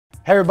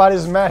Hey everybody,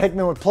 this is Matt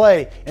Hickman with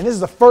PLAE, and this is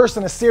the first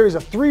in a series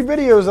of 3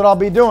 videos that I'll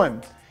be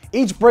doing,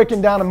 each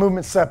breaking down a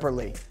movement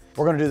separately.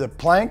 We're gonna do the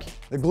plank,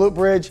 the glute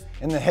bridge,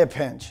 and the hip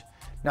hinge.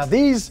 Now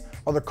these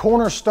are the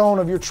cornerstone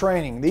of your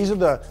training. These are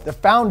the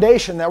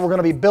foundation that we're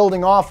gonna be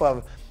building off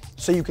of,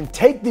 so you can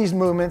take these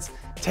movements,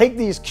 take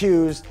these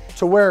cues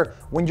to where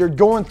when you're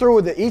going through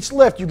with each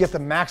lift, you get the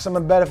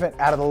maximum benefit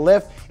out of the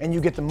lift and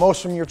you get the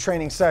most from your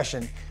training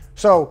session.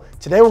 So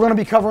today we're gonna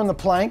be covering the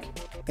plank,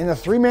 and the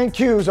 3 main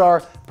cues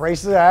are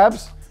brace the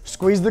abs,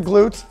 squeeze the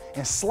glutes,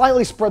 and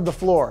slightly spread the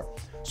floor.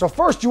 So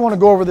first you wanna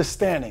go over this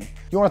standing.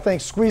 You wanna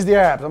think, squeeze the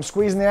abs. I'm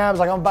squeezing the abs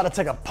like I'm about to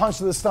take a punch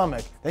to the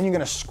stomach. Then you're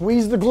gonna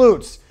squeeze the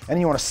glutes, and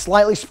you wanna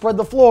slightly spread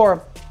the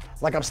floor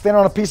like I'm standing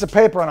on a piece of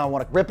paper and I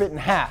wanna rip it in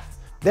half.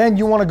 Then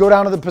you wanna go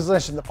down to the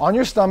position on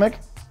your stomach.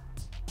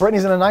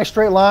 Brittany's in a nice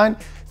straight line.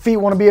 Feet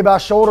wanna be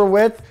about shoulder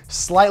width,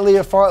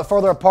 slightly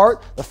further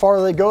apart. The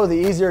farther they go, the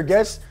easier it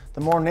gets.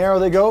 The more narrow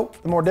they go,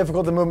 the more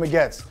difficult the movement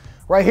gets.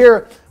 Right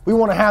here, we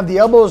wanna have the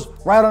elbows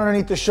right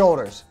underneath the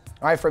shoulders.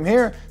 All right, from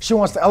here, she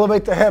wants to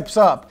elevate the hips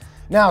up.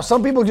 Now,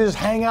 some people just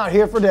hang out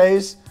here for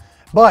days,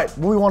 but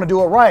we wanna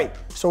do it right.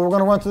 So we're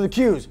gonna run through the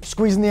cues.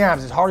 Squeezing the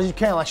abs as hard as you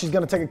can, like she's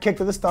gonna take a kick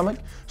to the stomach.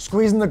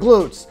 Squeezing the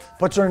glutes,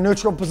 puts her in a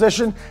neutral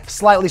position,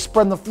 slightly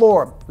spreading the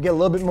floor. We get a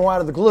little bit more out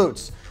of the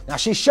glutes. Now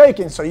she's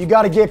shaking, so you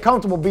gotta get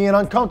comfortable being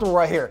uncomfortable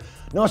right here.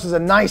 Notice there's a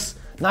nice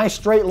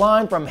straight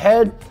line from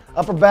head,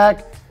 upper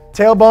back,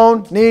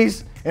 tailbone,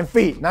 knees, and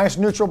feet. Nice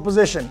neutral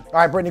position. All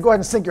right, Brittany, go ahead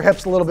and sink your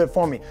hips a little bit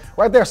for me.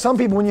 Right there, some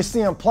people, when you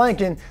see them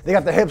planking, they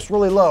got the hips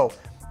really low.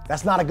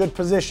 That's not a good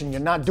position.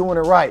 You're not doing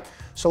it right.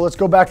 So let's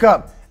go back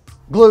up.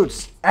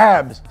 Glutes,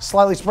 abs,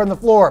 slightly spreading the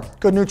floor.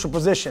 Good neutral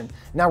position.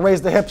 Now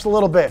raise the hips a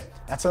little bit.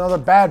 That's another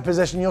bad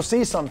position you'll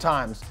see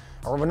sometimes,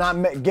 or we're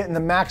not getting the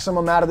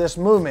maximum out of this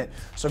movement.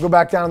 So go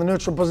back down to the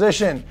neutral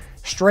position.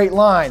 Straight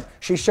line.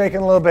 She's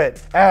shaking a little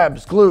bit.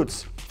 Abs,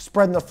 glutes,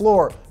 spreading the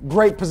floor.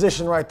 Great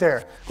position right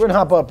there. Go ahead and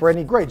hop up,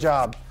 Brittany. Great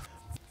job.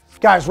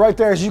 Guys, right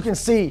there, as you can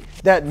see,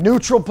 that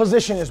neutral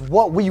position is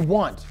what we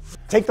want.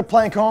 Take the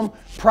plank home,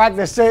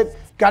 practice it.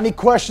 Got any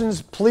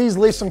questions, please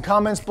leave some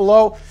comments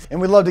below, and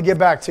we'd love to get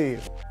back to you.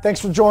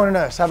 Thanks for joining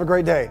us. Have a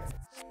great day.